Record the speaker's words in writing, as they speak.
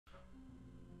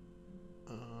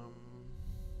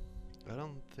I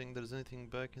don't think there's anything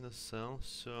back in the cell,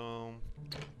 so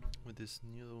with this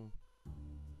new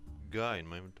guy in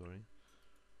my inventory.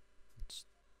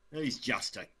 He's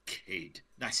just a kid.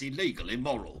 That's illegal,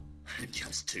 immoral, and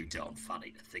just too darn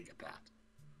funny to think about.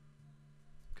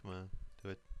 Come on, do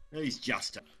it. He's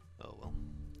just a... Oh well.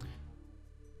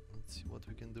 Let's see what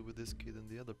we can do with this kid and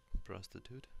the other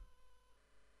prostitute.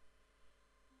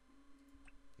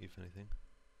 If anything.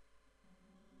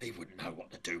 He wouldn't know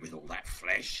what to do with all that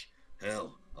flesh.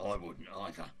 Hell, I wouldn't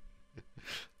either.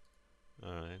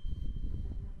 Alright.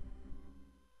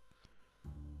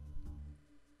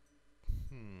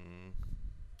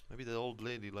 Maybe the old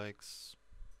lady likes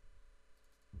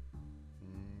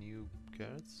new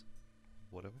carrots?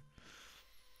 Whatever.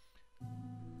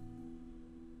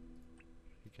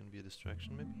 He can be a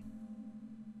distraction, maybe?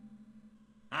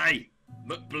 Hey,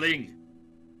 McBling!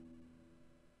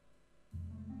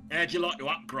 How'd you like to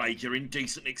upgrade your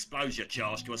indecent exposure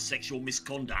charge to a sexual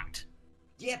misconduct?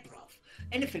 Yeah, bruv.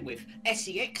 Anything with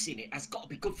SEX in it has got to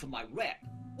be good for my rep.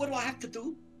 What do I have to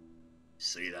do?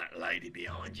 See that lady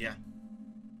behind you?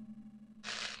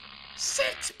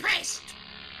 Sex pest!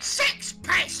 Sex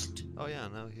pest! Oh yeah,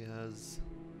 now he has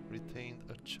retained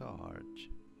a charge.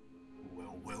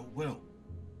 Well, well, well.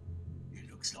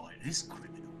 It looks like this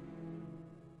criminal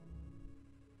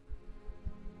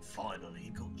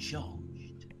finally got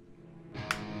charged.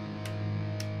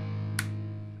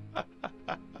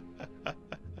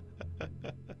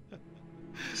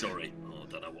 Sorry, I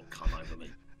don't know what come over me.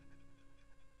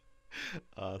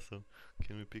 Awesome.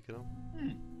 Can we pick it up?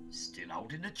 Still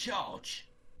holding the charge.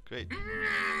 Great.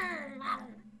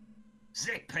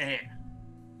 Zip it!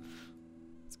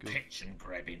 Let's go. Pension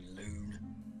grabbing loon.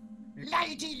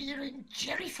 Lady leering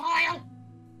cherry file!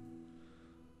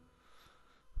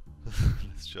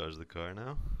 Let's charge the car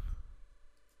now.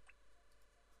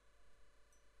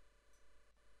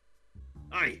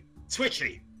 Hey,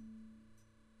 Twitchy!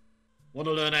 Want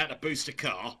to learn how to boost a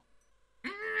car?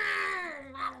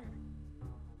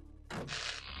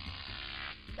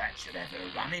 That should have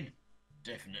her running.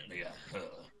 Definitely a her.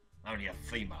 Only a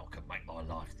female could make my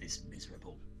life this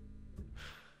miserable.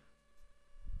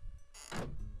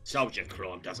 Soldier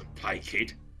crime doesn't pay,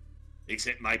 kid.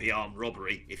 Except maybe armed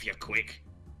robbery, if you're quick.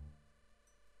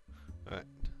 Alright.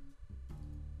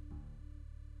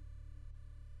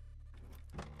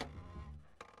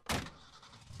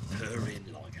 Her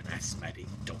in like an asthmatic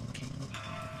donkey.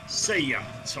 See ya,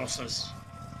 tossers.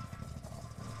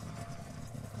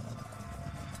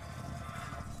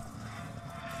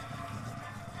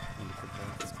 Look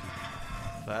at that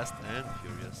speed. Fast and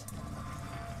furious.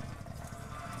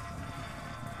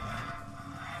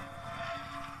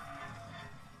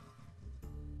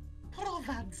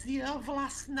 Prowadzia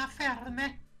własna fermę.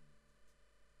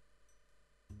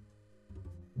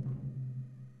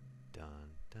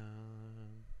 Dun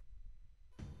dun.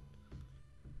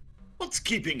 What's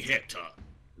keeping Hector?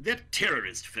 That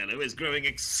terrorist fellow is growing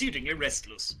exceedingly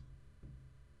restless.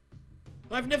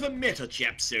 I've never met a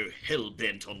chap so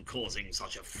hell-bent on causing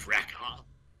such a fracas.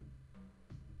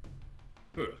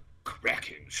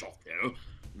 Cracking shot, though.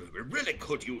 We really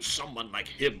could use someone like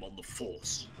him on the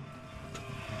force.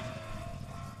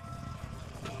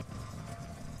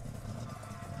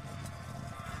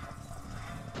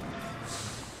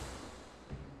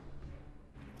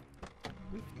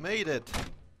 We've made it!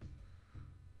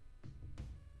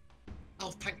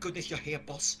 Oh, thank goodness you're here,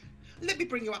 boss. Let me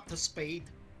bring you up to speed.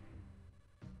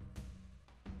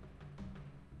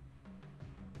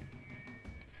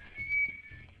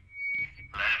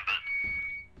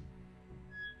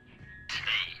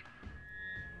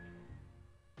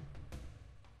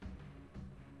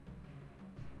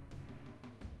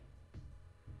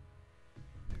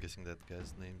 I'm guessing that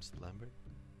guy's name's Lambert.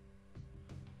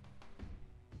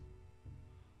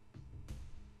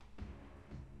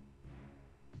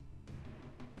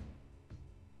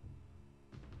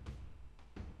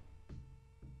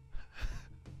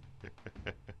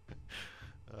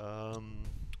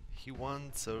 He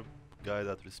wants a guy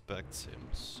that respects him,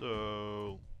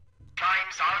 so...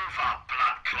 Game's over,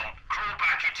 blood clot. Crawl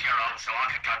back into your hole so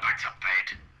I can go back to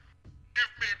bed.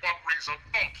 Give me one reason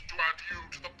not to add you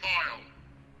to the pile.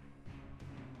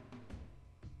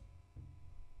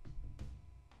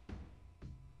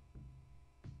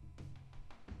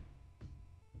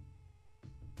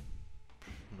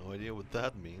 No idea what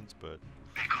that means, but...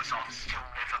 Because I've still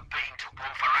never been to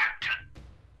Wolverhampton.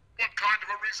 What kind of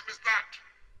a reason is that?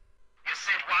 You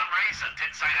said one reason,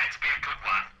 didn't say that to be a good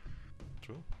one.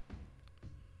 True.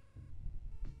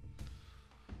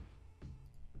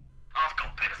 I've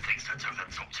got better things to do than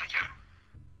talk to you.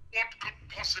 What could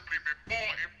possibly be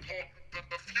more important than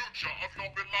the future of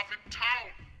your beloved town?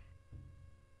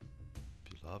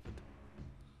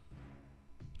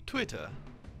 Twitter.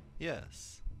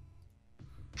 Yes.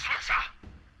 Twitter?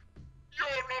 You're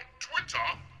on Twitter?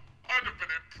 I'd have been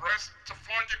impressed to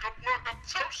find you could work a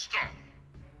toaster.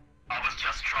 I was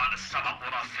just trying to sum up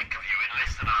what I think of you in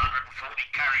less than 140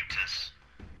 characters.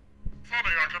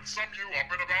 Funny, I could sum you up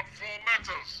in about 4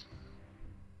 letters.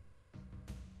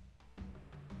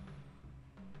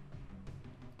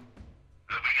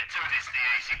 Look, we can do this the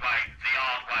easy way, the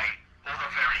hard way, or the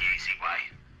very easy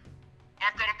way.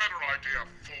 I've got a better idea,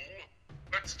 fool.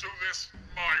 Let's do this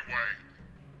my way.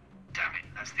 Damn it,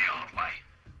 that's the hard way.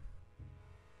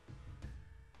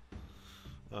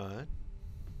 Alright.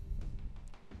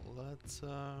 Let's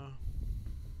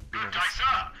Good day,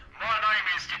 sir. My name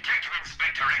is Detective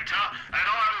Inspector Hector, and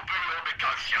I will be your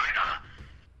negotiator.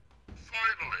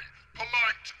 Finally,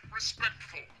 polite,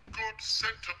 respectful, good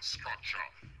sentence structure.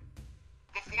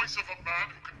 The voice of a man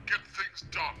who can get things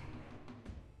done.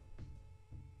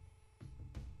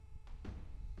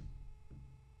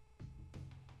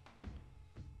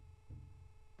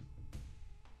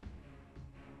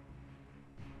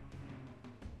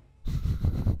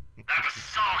 That was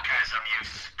sarcasm, you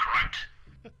scrote.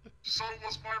 So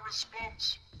was my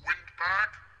response. Windbag?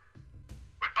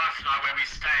 We both know where we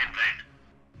stand then.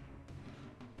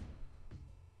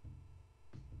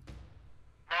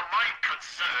 My main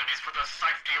concern is for the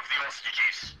safety of the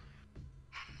hostages.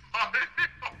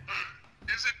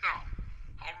 Is it now?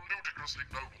 How ludicrously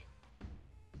noble.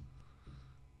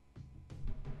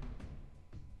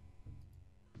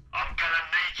 I'm gonna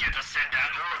need you to send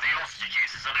out all of the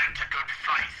hostages as an act of good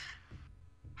faith.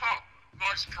 Huh,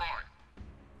 nice try.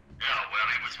 Yeah, well,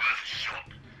 it was worth a shot.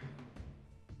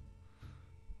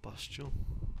 Pustule.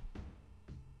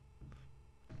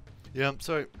 Yeah, I'm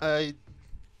sorry. I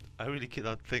really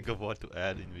cannot think of what to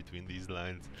add in between these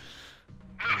lines.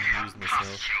 Look, I lose myself.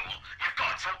 Pustule, you've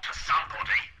got to talk to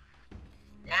somebody.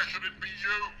 Why should it be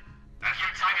you? Have you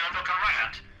taken a look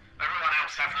around? Everyone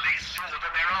else have leads shorter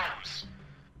than their arms.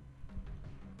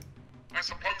 I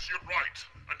suppose you're right,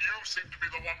 and you seem to be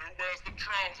the one who wears the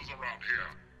trousers around here.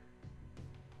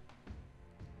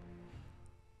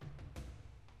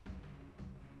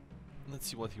 Let's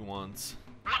see what he wants.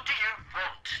 What do you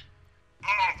want?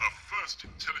 The first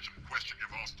intelligent question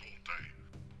you've asked all day.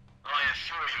 I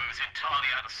assure you it was entirely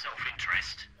out of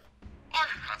self-interest. I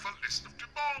have a list of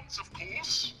demands, of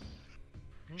course.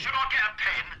 Should I get a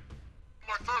pen?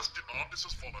 My first demand is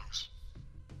as follows.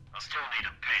 I still need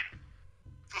a pen.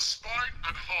 The spine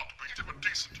and heartbeat of a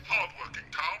decent,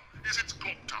 hard-working town is its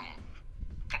clock tower.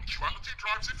 Punctuality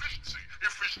drives efficiency,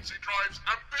 efficiency drives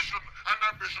ambition, and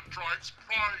ambition drives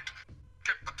pride.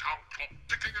 Get the town clock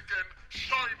ticking again,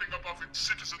 shining above its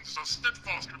citizens as a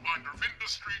steadfast reminder of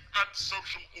industry and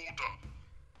social order.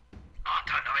 I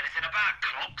don't know anything about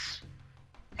clocks.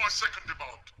 My second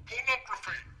demand,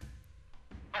 pornography.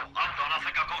 Oh, hold on, I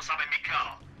think I've got some in my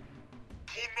car.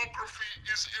 Pornography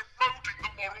is eroding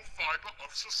the moral fibre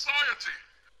of society.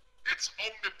 Its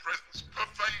omnipresence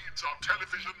pervades our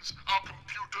televisions, our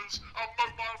computers, our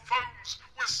mobile phones.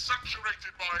 We're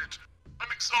saturated by it.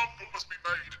 An example must be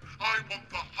made. I want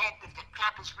the hub of the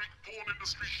Clappers Wreake porn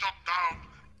industry shut down.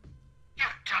 You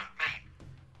don't mean...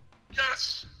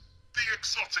 Yes, the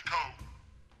Exotico.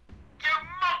 You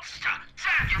monster!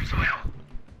 Damn you to hell!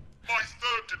 My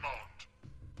third demand.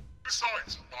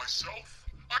 Besides myself,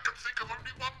 I can think of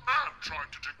only one man trying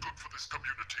to do good for this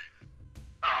community.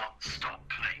 Oh, stop,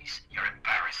 please. You're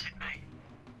embarrassing me.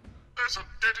 There's a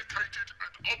dedicated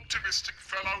and optimistic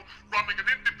fellow running an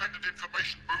independent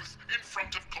information booth in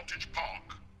front of Cottage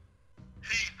Park.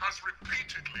 He has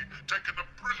repeatedly taken a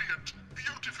brilliant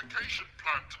beautification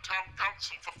plan to town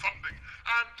council for funding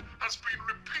and has been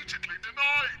repeatedly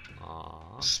denied.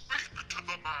 Aww. Speak to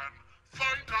the man,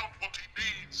 find out what he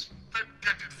needs, then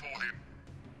get it for him.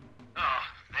 Oh,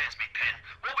 there's me pen.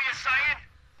 What were you saying?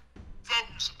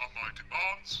 Those are my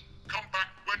demands. Come back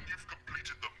when you've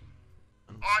completed them.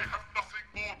 I have nothing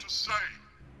more to say.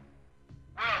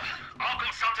 Well, I've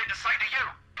got something to say to you,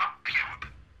 pube.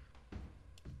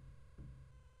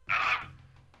 Hello?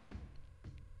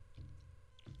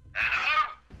 Hello?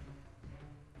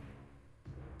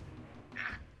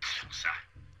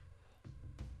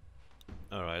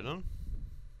 Alright then.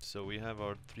 So we have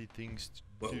our 3 things to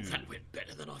Well, do. that went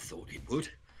better than I thought it would.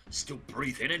 Still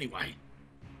breathing anyway.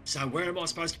 So where am I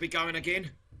supposed to be going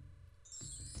again?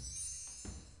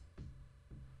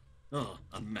 Oh,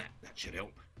 a map. That should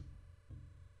help.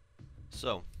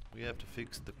 So, we have to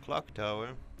fix the clock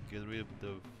tower, get rid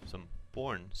of some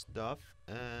porn stuff,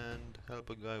 and help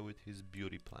a guy with his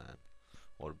beauty plan.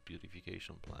 Or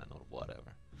beautification plan, or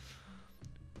whatever.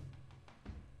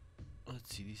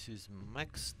 Let's see, this is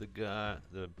Max, the guy,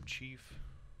 the chief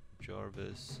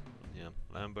Jarvis. Yeah,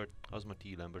 Lambert. How's my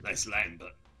tea, Lambert? That's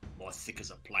Lambert, my thick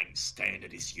as a plank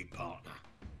standard issue partner.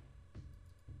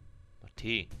 My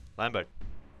tea. Lambert.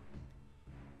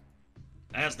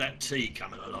 How's that tea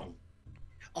coming along?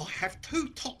 I have 2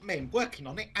 top men working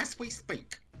on it as we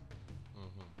speak.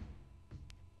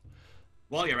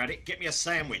 While you're at it, get me a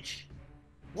sandwich.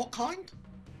 What kind?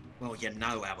 Well, you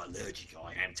know how allergic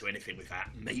I am to anything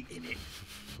without meat in it.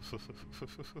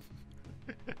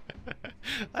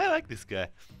 I like this guy.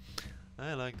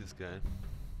 I like this guy.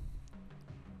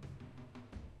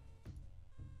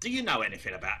 Do you know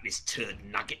anything about this turd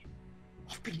nugget?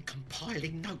 I've been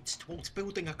compiling notes towards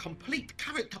building a complete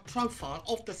character profile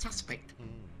of the suspect.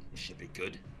 This should be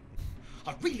good.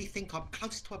 I really think I'm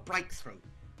close to a breakthrough.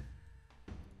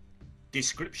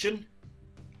 Description?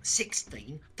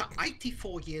 16 to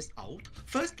 84 years old,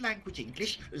 first language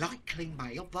English, likely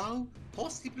male though,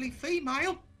 possibly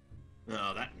female.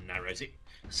 Oh, that narrows it.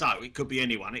 So, it could be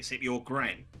anyone except your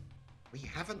gran. We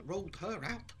haven't ruled her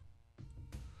out.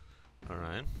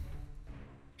 Alright.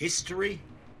 History?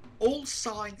 All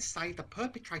signs say the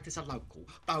perpetrators are local,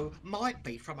 though might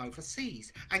be from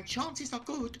overseas, and chances are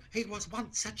good he was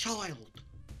once a child.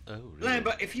 Oh, really?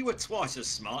 Lambert, if you were twice as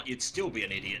smart, you'd still be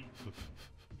an idiot.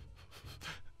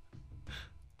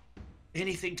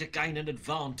 Anything to gain an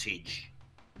advantage.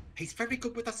 He's very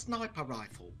good with a sniper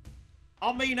rifle.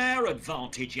 I mean our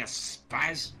advantage, you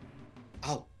spaz.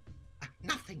 Oh,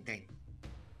 nothing then.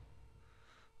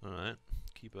 Alright.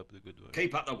 Keep up the good work.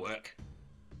 Keep up the work.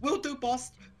 Will do,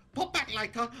 boss. Pop back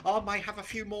later. I may have a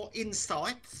few more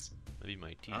insights. Maybe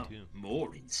my tea Oh, too.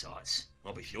 more insights.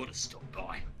 I'll be sure to stop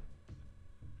by.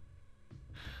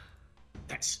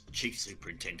 That's Chief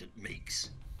Superintendent Meeks.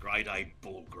 Grade A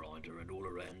ball grinder and all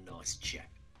around nice chap.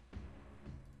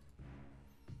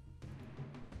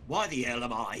 Why the hell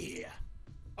am I here?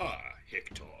 Ah,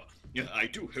 Hector. I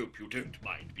do hope you don't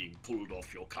mind being pulled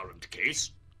off your current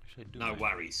case. Actually, I do No mind.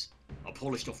 worries. I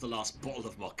polished off the last bottle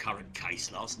of my current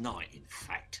case last night, in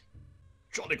fact.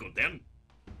 Jolly good then.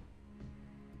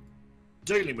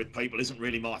 Dealing with people isn't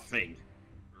really my thing.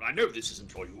 I know this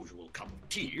isn't your usual cup of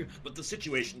tea, but the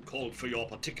situation called for your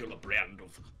particular brand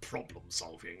of problem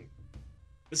solving.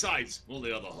 Besides, all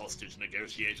the other hostage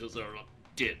negotiators are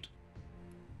dead.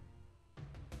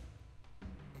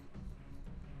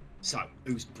 So,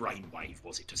 whose brainwave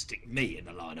was it to stick me in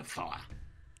the line of fire?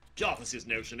 Jarvis's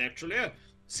notion, actually,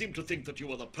 seemed to think that you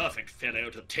were the perfect fellow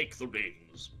to take the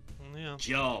reins. Yeah,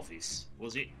 Jarvis,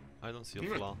 was it? I don't see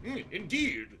a flaw.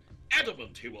 Indeed.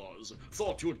 Adamant he was.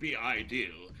 Thought you'd be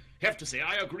ideal. Have to say,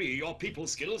 I agree, your people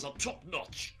skills are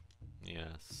top-notch.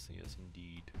 Yes, yes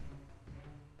indeed.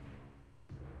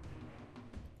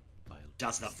 Vile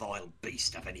Does the vile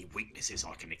beast have any weaknesses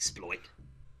I can exploit?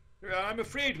 I'm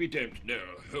afraid we don't know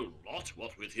a whole lot,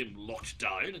 what with him locked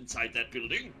down inside that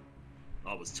building.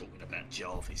 I was talking about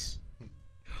Jarvis.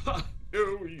 Ha!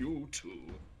 Oh, you too.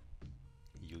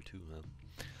 You too, huh?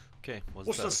 Okay,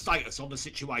 What's the status on the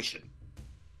situation?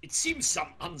 It seems some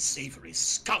unsavory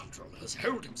scoundrel has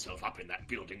holed himself up in that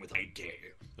building with a day.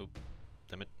 Oh,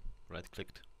 damn it. Right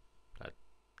clicked.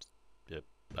 That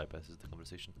bypasses the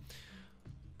conversation.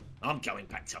 I'm going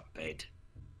back to bed.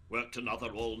 Worked another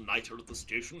all-nighter at the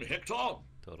station, Hector?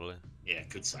 Totally. Yeah,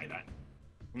 could say that.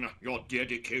 Your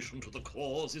dedication to the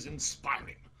cause is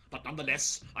inspiring, but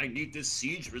nonetheless, I need this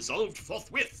siege resolved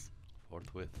forthwith.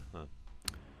 Forthwith, huh?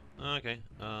 Okay,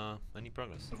 any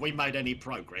progress? Have we made any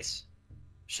progress?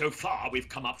 So far, we've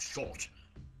come up short.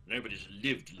 Nobody's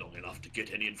lived long enough to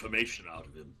get any information out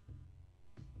of him.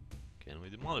 Can we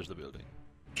demolish the building?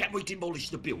 Can we demolish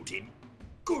the building?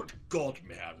 Good God,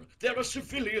 man, there are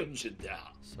civilians in there.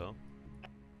 So?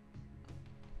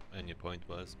 And your point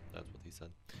was, that's what he said.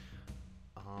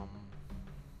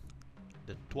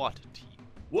 The twat team.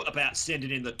 What about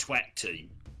sending in the twat team?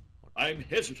 I'm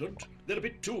hesitant. They're a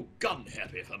bit too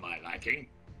gun-happy for my liking.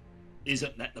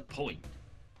 Isn't that the point?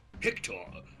 Hector,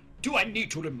 do I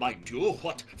need to remind you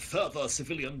what further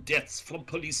civilian deaths from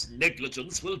police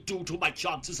negligence will do to my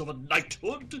chances of a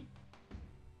knighthood?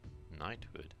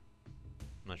 Knighthood?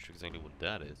 I'm not sure exactly what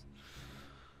that is.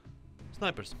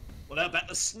 Snipers. What about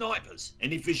the snipers?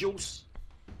 Any visuals?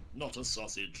 Not a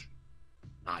sausage.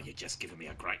 Ah, you're just giving me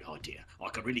a great idea. I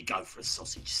could really go for a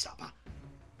sausage supper.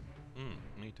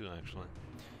 Me too, actually.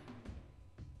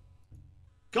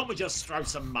 Can't we just throw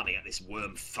some money at this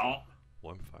worm fart?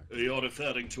 Warm fire. You're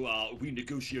referring to our we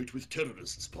negotiate with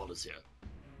terrorists policy.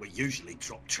 We usually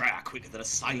drop trout quicker than a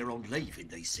sailor on leave in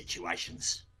these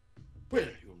situations. Well,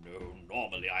 you know,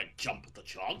 normally I'd jump at the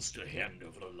chance to hand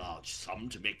over a large sum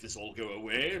to make this all go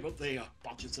away, but the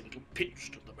budget's a little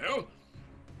pinched at the moment.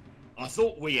 I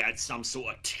thought we had some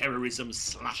sort of terrorism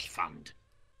slush fund.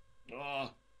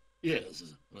 Yes,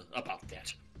 about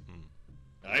that.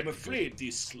 I'm afraid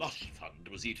the slush fund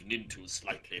was eaten into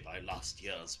slightly by last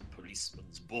year's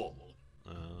policeman's ball.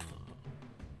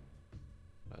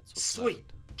 That's what's Sweet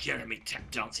left. Jeremy tap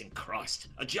dancing Christ.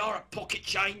 A jar of pocket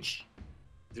change?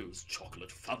 Those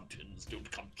chocolate fountains don't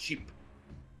come cheap.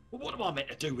 Well, what am I meant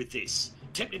to do with this?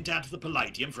 Tempt him down to the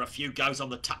Palladium for a few goes on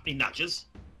the tuppenny nudgers?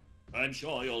 I'm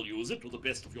sure you'll use it to the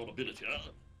best of your ability.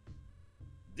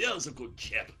 There's a good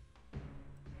chap.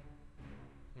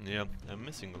 Yeah, I'm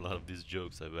missing a lot of these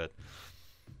jokes, I bet.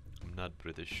 I'm not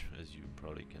British, as you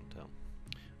probably can tell.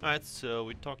 Alright, so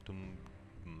we talked to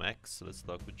Max, let's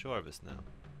talk with Jarvis now.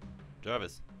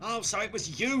 Jarvis. Oh, so it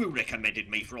was you who recommended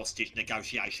me for hostage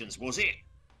negotiations, was it?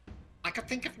 I could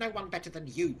think of no one better than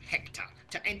you, Hector,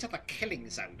 to enter the killing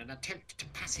zone and attempt to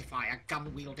pacify a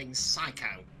gun-wielding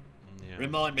psycho. Yeah,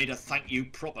 Remind me to thank you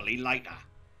properly later.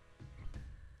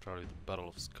 probably the bottle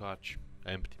of scotch.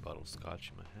 Empty bottle of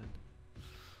scotch in my hand.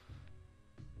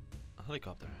 A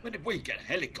helicopter. When did we get a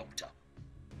helicopter?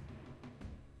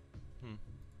 Hmm.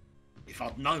 If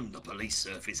I'd known the police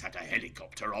service had a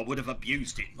helicopter, I would have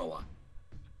abused it more.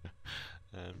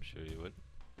 I'm sure you would.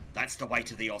 That's the way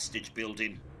to the hostage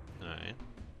building. Alright.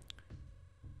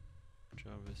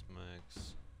 Jarvis,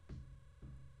 Max,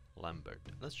 Lambert.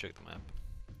 Let's check the map.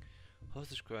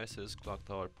 Hostage crisis, clock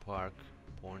tower, park,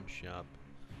 pawn shop.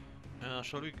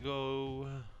 Shall we go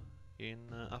in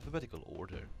alphabetical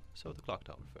order? So the clock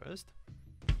tower first.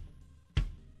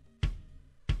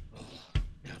 Oh,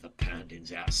 now the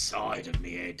pounding's outside of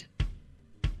me head.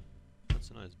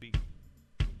 That's a nice beat.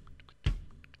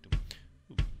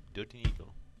 Ooh, Dirty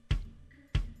Eagle.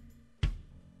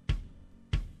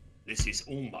 This is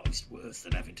almost worse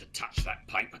than having to touch that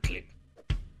paperclip.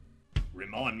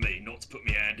 Remind me not to put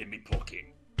my hand in my pocket.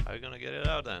 How are you gonna get it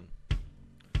out then?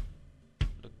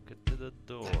 Look at the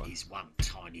door. That is one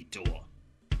tiny door.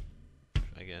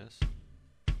 I guess.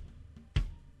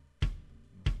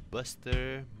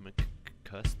 Buster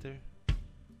McCuster.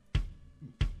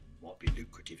 Might be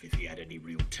lucrative if he had any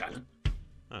real talent.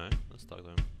 Alright, let's talk to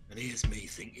him. And here's me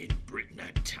thinking Britain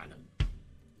had talent.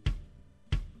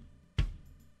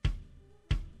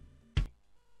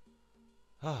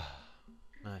 Ah,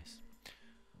 nice.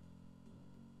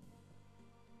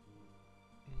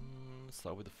 Let's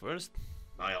start with the first.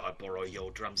 May I borrow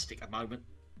your drumstick a moment?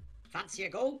 Fancy a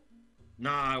go? No,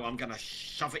 I'm gonna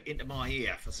shove it into my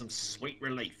ear for some sweet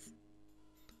relief.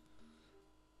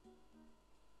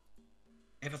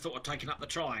 Ever thought of taking up the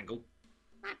triangle?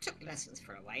 I took lessons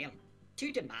for a while.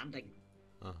 Too demanding.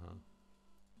 Uh-huh.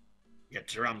 Your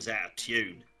drum's out of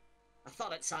tune. I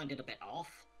thought it sounded a bit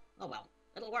off. Oh well,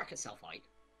 it'll work itself out.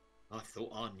 I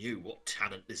thought I knew what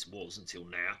talent this was until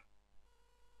now.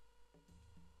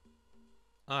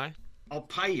 Alright. I'll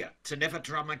pay you to never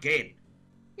drum again.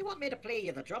 You want me to play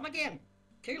you the drum again?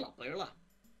 Cool up, Bula.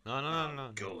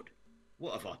 No. Good.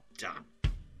 What have I done?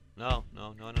 No,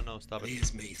 stop it.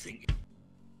 Here's me thinking.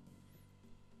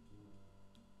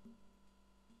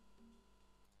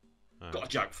 Alright. Got a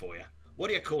joke for you. What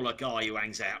do you call a guy who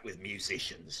hangs out with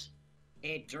musicians?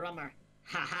 A drummer.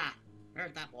 Ha ha.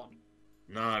 Heard that one.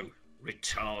 No,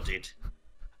 retarded.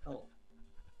 Oh.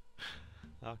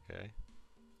 Okay.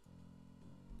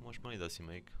 How much money does he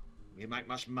make? You make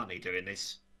much money doing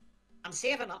this? I'm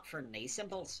saving up for knee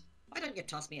cymbals. Why don't you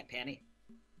toss me a penny?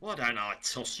 Why don't I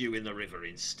toss you in the river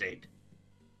instead?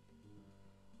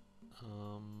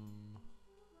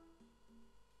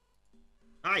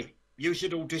 Hey, you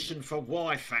should audition for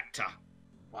Y Factor.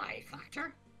 Why,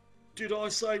 Factor? Did I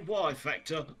say Y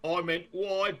Factor? I meant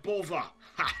why bother?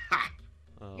 Ha ha!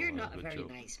 Oh, You're not a good very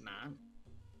joke. nice man.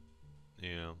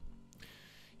 Yeah.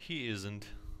 He isn't.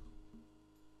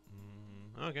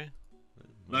 Okay.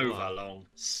 Move along,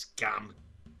 scum.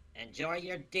 Enjoy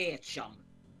your day, chum.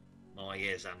 My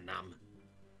ears are numb.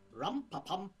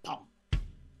 Rum-pa-pum-pum.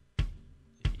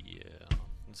 Yeah.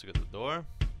 Let's look at the door.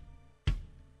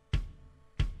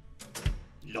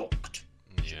 Locked.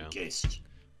 Yeah. Guessed.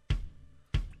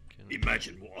 Can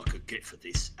Imagine what I could get for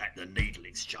this at the needle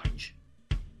exchange.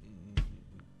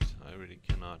 I really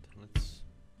cannot. Let's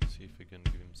see if we can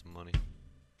give him some money.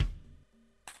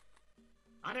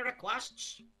 Any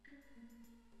requests?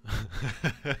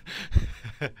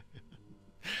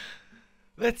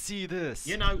 Let's see this.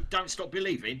 You know, don't stop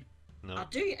believing. No, I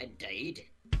do indeed.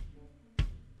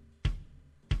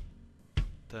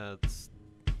 that's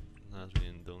not really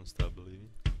in Don't Stop Believing.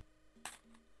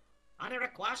 Any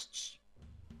requests?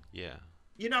 Yeah.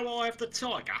 You know I have the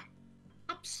tiger.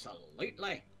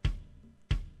 Absolutely.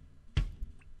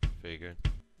 Figured.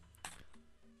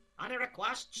 Any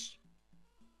requests?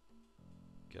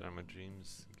 Get out of my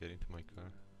dreams, get into my car.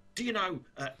 Do you know,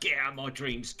 get out of my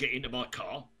dreams, get into my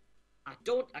car? I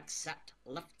don't accept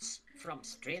lifts from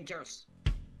strangers.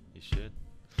 You should.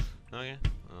 Okay.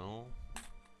 Oh,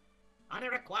 Any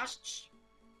requests?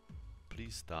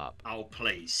 please stop. Oh,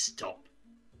 please stop.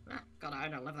 Got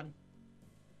out a living.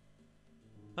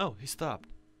 Oh, he stopped.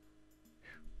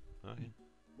 Okay.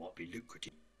 Might be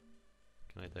lucrative.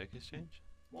 Can I take exchange?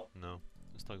 What? No.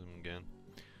 Let's talk to him again.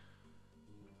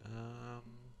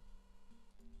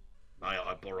 May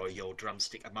I borrow your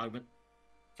drumstick a moment?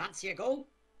 Fancy a go?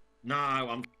 No,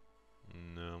 I'm...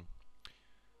 No.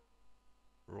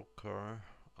 Rocker.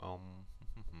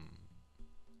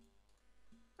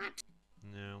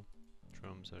 No.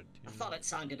 Drums are I tuned. thought it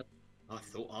sounded. I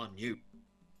thought I knew.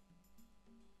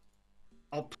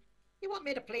 Oh, You want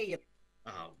me to play you?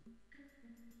 oh,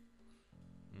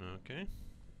 Okay.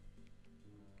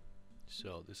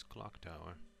 So this clock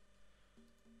tower.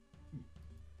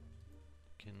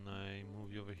 Can I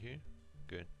move you over here?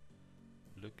 Good.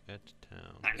 Look at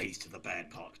town. that leads to the bad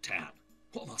part of town.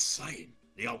 What am I saying?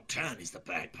 The old town is the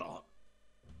bad part.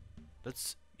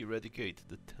 Let's eradicate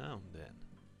the town then.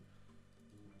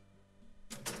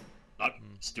 No,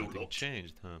 still Nothing locked.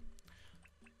 changed, huh?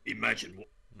 Imagine what...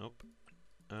 Nope.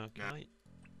 Can I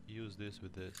use this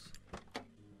with this?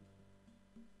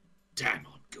 Damn,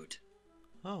 I'm good.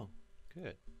 Oh,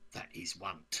 good. That is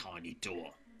one tiny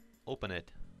door. Open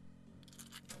it.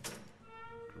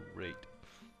 Great.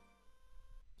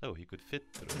 Oh, he could fit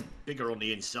through. Bigger on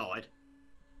the inside.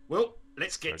 Well,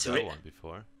 let's get Heard to that it. one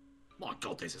before. My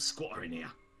God, there's a squatter in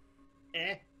here.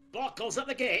 Barkles at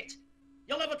the gate?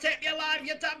 You'll ever take me alive,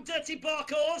 you damn dirty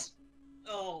barkles?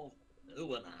 Oh,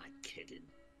 who am I kidding?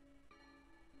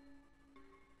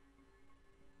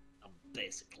 I'm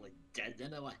basically dead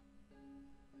anyway.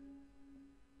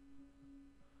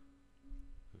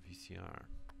 VCR.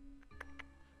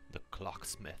 The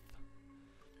clocksmith.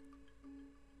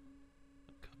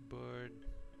 A cupboard.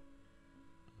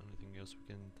 Anything else we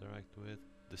can interact with?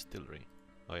 Distillery.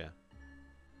 Oh yeah.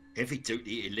 Heavy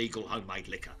duty illegal homemade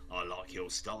liquor. I like your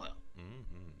style.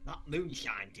 That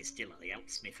moonshine distillery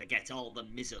helps me forget all the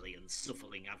misery and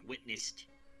suffering I've witnessed.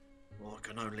 I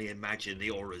can only imagine the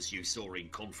horrors you saw in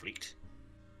conflict.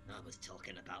 I was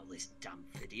talking about this damn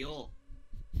video.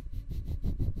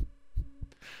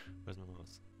 Where's my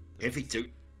mouse? Heavy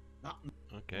duty. That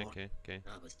Okay, What? okay.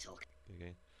 I was talking.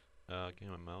 Okay. Give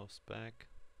me my mouse back.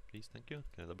 Please, thank you.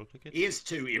 Can I double click it? Here's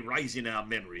to erasing our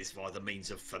memories via the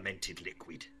means of fermented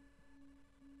liquid.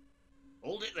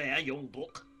 Hold it there, young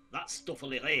buck. That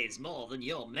stuff'll erase more than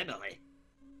your memory.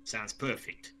 Sounds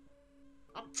perfect.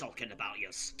 I'm talking about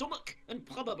your stomach and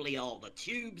probably all the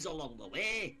tubes along the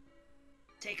way.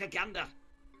 Take a gander.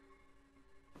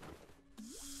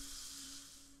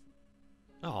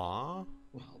 Aww.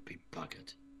 Well, I'll be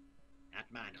buggered.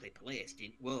 That man replaced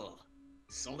in war.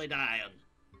 Solid iron.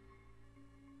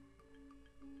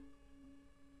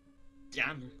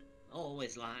 Damn,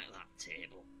 always like that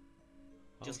table.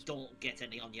 Just don't get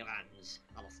any on your hands.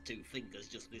 I lost 2 fingers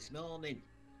just this morning.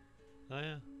 Oh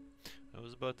yeah. I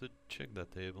was about to check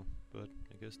that table, but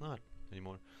I guess not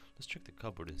anymore. Let's check the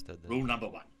cupboard instead then. Rule number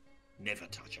 1. Never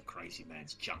touch a crazy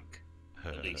man's junk.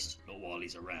 At least, not while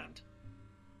he's around.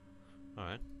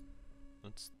 Alright.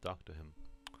 Let's talk to him.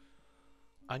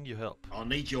 I need your help. I'll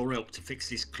need your help to fix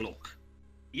this clock.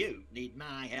 You need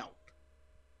my help.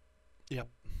 Yep.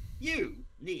 You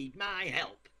need my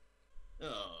help.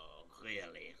 Oh,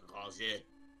 really, Rosie?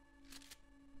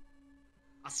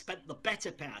 I spent the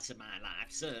better part of my life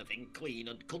serving Queen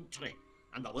and country,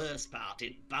 and the worst part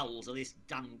in bowels of this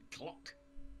damned clock.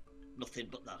 Nothing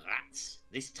but the rats,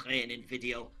 this training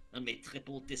video, and me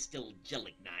triple distilled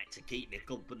gelignite to keep me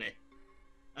company.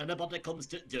 And nobody comes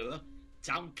to the door.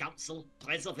 Town Council,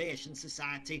 Preservation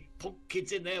Society, punk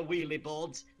kids in their wheelie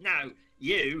boards. Now,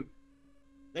 you...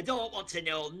 They don't want to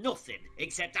know nothing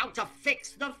except how to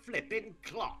fix the flipping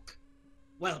clock.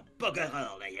 Well, bugger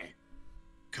all of you.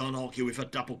 Can't argue with a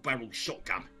double-barreled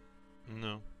shotgun.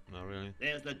 No, not really.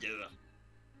 There's the door.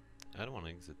 I don't want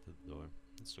to exit the door.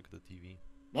 Let's look at the TV.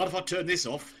 Mind if I turn this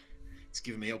off? It's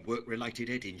giving me a work-related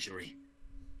head injury.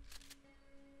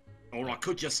 Or I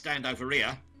could just stand over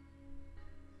here.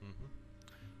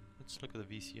 Let's look at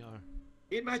the VCR.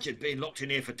 Imagine being locked in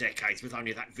here for decades with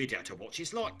only that video to watch.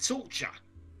 It's like torture.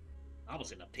 I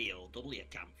was in a POW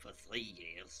camp for 3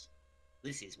 years.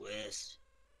 This is worse.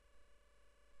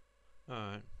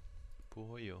 Alright.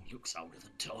 Boyo. He looks older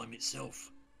than time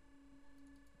itself.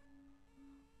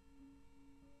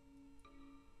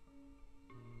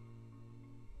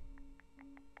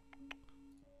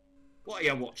 What are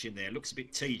you watching there? Looks a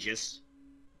bit tedious.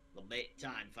 The make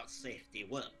time for safety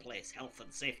workplace health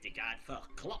and safety guide for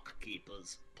clock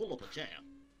keepers. Pull up a chair.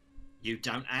 You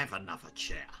don't have another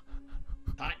chair.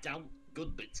 Pipe down,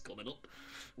 good bits coming up.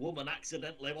 Woman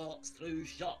accidentally walks through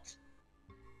shot.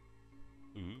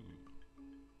 Ooh.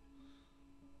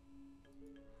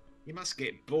 You must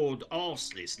get bored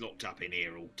arseless locked up in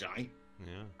here all day.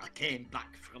 Yeah. I came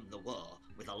back from the war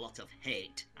with a lot of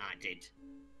hate, I did.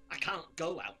 I can't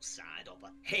go outside, or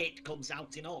the hate comes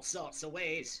out in all sorts of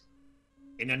ways.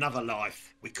 In another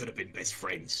life, we could have been best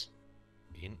friends.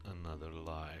 In another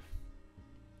life.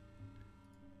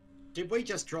 Did we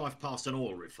just drive past an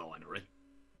oil refinery?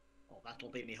 Oh, that'll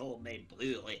be me homemade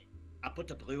brewery. I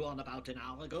put a brew on about an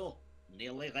hour ago.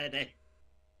 Nearly ready.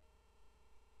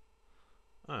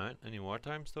 Alright, any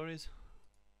wartime stories?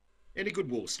 Any good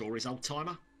war stories, old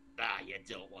timer? Ah, you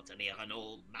don't want to hear an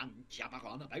old man jabber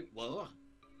on about war.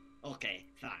 Okay,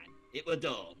 fine. It were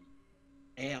dawn.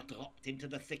 Air dropped into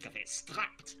the thick of it,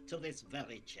 strapped to this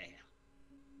very chair.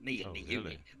 Me and Oh, the really?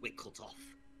 unit, we cut off.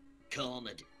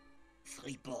 Cornered.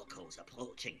 3 Borcos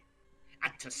approaching.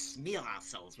 Had to smear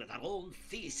ourselves with our own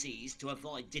feces to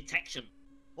avoid detection.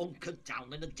 Hunkered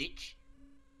down in a ditch.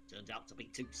 Turned out to be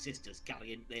 2 sisters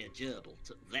carrying their gerbil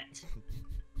to vet.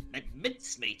 Made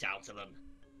mincemeat out of them.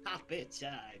 Happy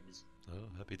times. Oh,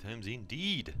 happy times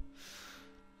indeed.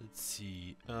 Let's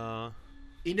see.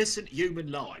 Innocent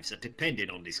human lives are depending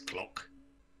on this clock.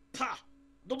 Pah!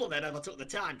 None of them ever took the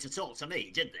time to talk to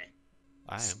me, did they?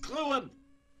 I am. Screw 'em!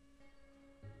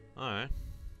 Alright.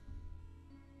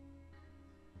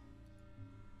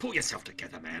 Pull yourself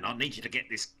together, man. I need you to get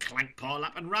this clank pile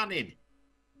up and running.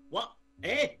 What?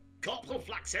 Eh? Corporal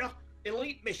Flax here?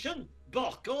 Elite mission?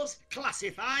 Borcos?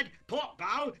 Classified? Port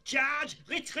bow? Charge?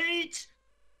 Retreat?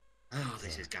 Oh,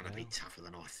 this is going to be tougher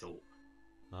than I thought.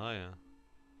 Oh, yeah.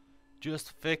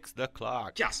 Just fix the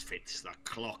clock. Just fix the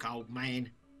clock, old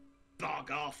man.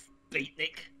 Bog off,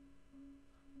 beatnik.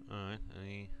 Alright,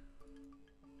 any...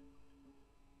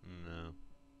 No.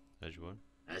 As you were.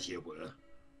 As you were.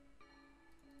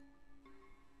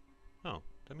 Oh,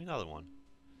 tell me another one.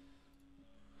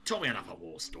 Tell me another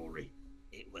war story.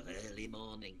 It was early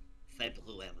morning,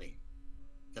 February.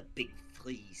 The big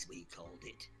freeze, we called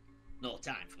it. No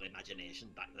time for imagination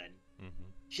back then. Mm-hmm.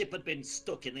 Ship had been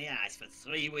stuck in the ice for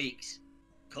 3 weeks.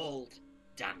 Cold,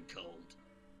 damn cold.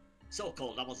 So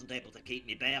cold I wasn't able to keep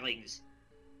me bearings.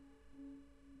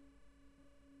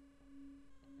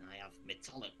 I have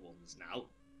metallic ones now.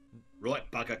 Right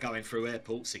bugger going through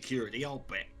airport security, I'll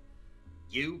bet.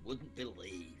 You wouldn't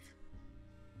believe.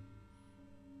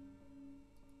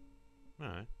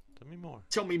 Alright, tell me more.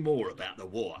 Tell me more about the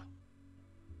war.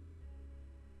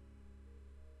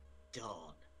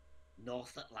 Dawn,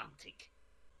 North Atlantic.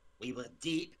 We were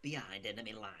deep behind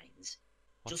enemy lines.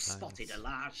 What Just spotted lines? a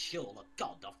large shoal of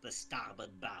cod off the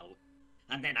starboard bow.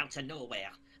 And then out of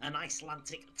nowhere, an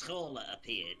Icelandic trawler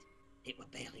appeared. It were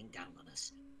bearing down on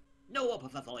us. No hope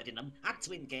of avoiding them. Had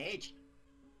to engage.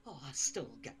 Oh, I still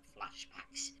get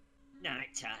flashbacks.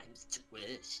 Night time's t'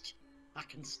 worst. I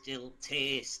can still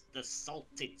taste the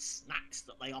salted snacks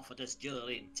that they offered us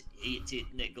during heated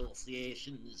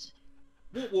negotiations.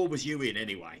 What war was you in,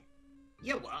 anyway?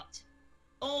 You what?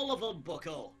 All of them,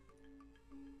 bucko.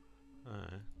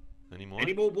 Alright. Any more?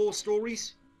 Any more war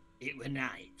stories? It were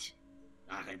night.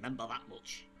 I remember that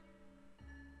much.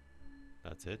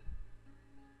 That's it?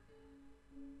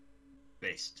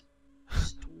 Best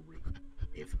story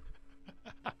ever.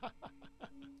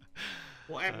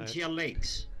 What happened to your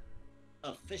legs?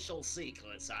 Official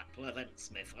Secrets Act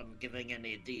prevents me from giving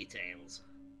any details.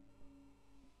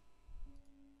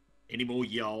 Any more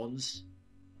yarns?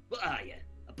 What are you?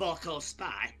 A Borco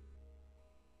spy?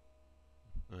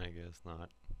 I guess not.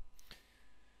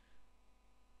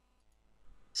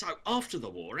 So, after the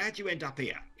war, how'd you end up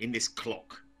here, in this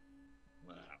clock?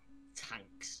 Well,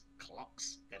 tanks,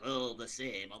 clocks, they're all the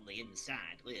same on the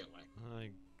inside, really. I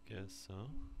guess so.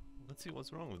 Let's see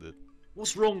what's wrong with it.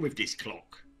 What's wrong with this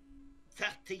clock?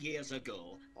 30 years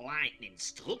ago, lightning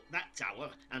struck that tower,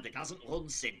 and it hasn't run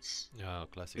since. Oh,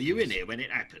 classic. Were you in news. here when it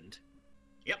happened?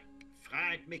 Yep,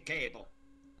 fried me cable.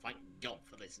 Thank God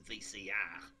for this VCR.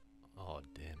 Oh,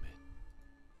 damn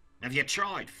it. Have you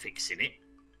tried fixing it?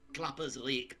 Clappers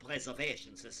Wreake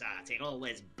Preservation Society are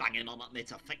always banging on at me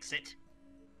to fix it.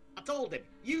 I told him,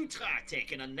 you try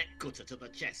taking a net cutter to the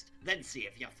chest, then see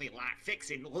if you feel like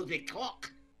fixing Ruddy clock.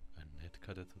 A net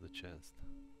cutter to the chest.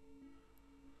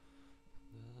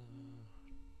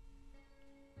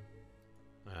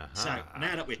 So,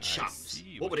 now that we're I chums,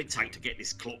 see what would it you're take to get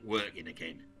this clock working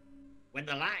again? When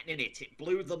the lightning hit, it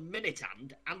blew the minute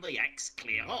hand and the X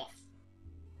clear off.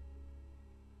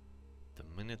 The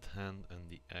minute hand and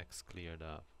the X cleared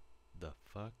off. the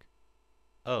fuck?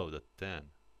 Oh, the 10.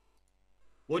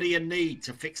 What do you need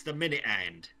to fix the minute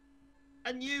hand?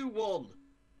 A new one.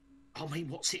 I mean,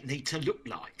 what's it need to look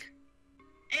like?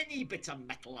 Any bit of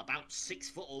metal about 6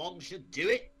 foot long should do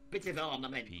it. Bit of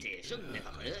ornamentation never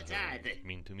hurt either. I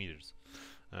mean 2 meters.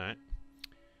 Alright.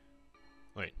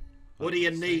 Wait. What do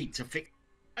you need to fix?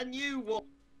 A new one.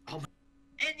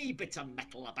 Any bit of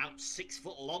metal about 6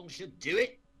 foot long should do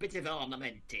it. Bit of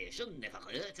ornamentation never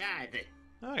hurt either.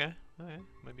 Okay, okay.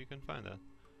 Maybe you can find that.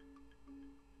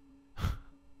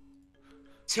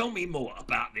 Tell me more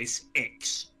about this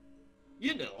X.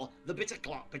 You know, the bit of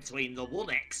clock between the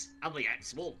 1X and the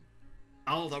X1.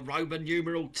 Oh, the Roman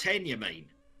numeral 10, you mean?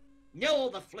 No,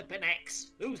 the flippin'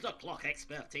 X. Who's the clock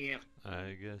expert here?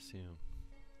 I guess you.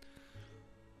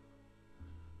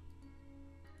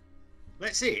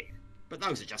 That's it. But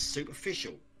those are just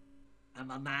superficial.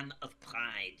 I'm a man of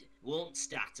pride. Won't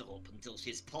start her up until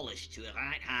she's polished to a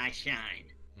right high shine.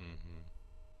 Mm-hmm.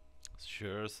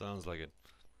 Sure sounds like it.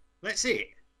 That's it.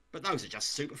 But those are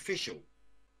just superficial.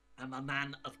 I'm a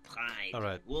man of pride.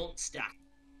 Alright. Won't start.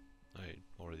 I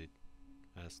already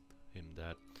asked him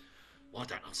that. Why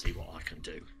don't I see what I can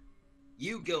do?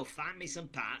 You go find me some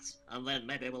parts, and then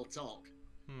maybe we'll talk.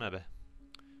 Maybe.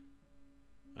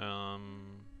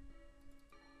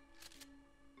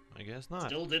 I guess not.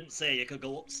 Still didn't say you could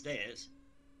go upstairs.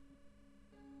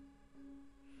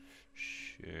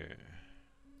 Sure.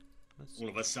 Let's. All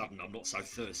of a sudden, I'm not so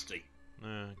thirsty.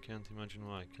 I can't imagine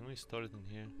why. Can we start it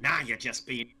in here? Now you're just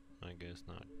being... I guess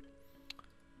not.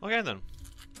 Okay then.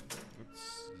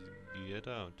 Let's get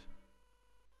out.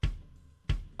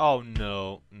 Oh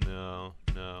no, no,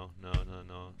 no, no, no, no,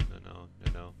 no, no,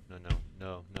 no, no, no,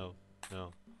 no, no,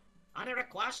 no. Any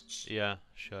requests? Yeah,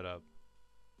 shut up.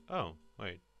 Oh,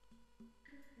 wait.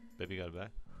 Baby got it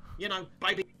back? You know,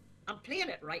 baby... I'm playing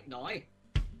it right now.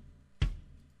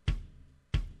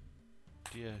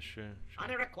 Yeah, sure.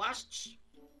 Any requests?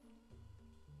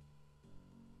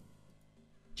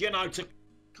 Do you know to...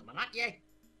 Coming at you.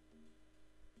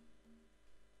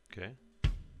 Okay.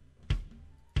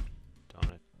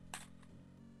 Darn it.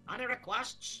 Any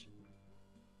requests?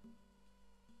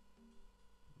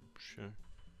 Sure.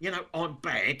 You know, I'm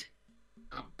bad.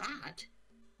 I'm bad.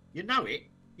 You know it.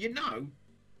 You know.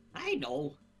 I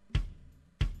know.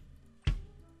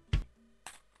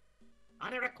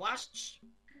 Any requests?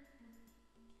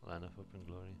 Land of Hope and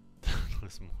Glory.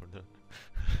 That's more than.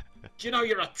 Do you know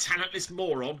you're a talentless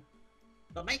moron?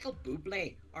 The Michael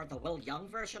Bublé or the Will Young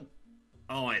version?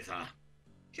 Either.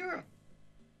 Sure.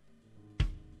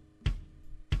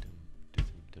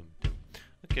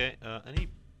 Okay, any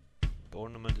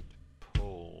ornamented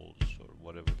poles or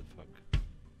whatever the fuck?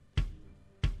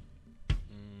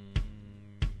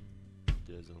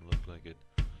 Doesn't look like it.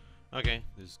 Okay,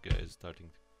 this guy is starting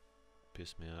to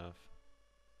piss me off.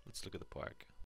 Let's look at the park.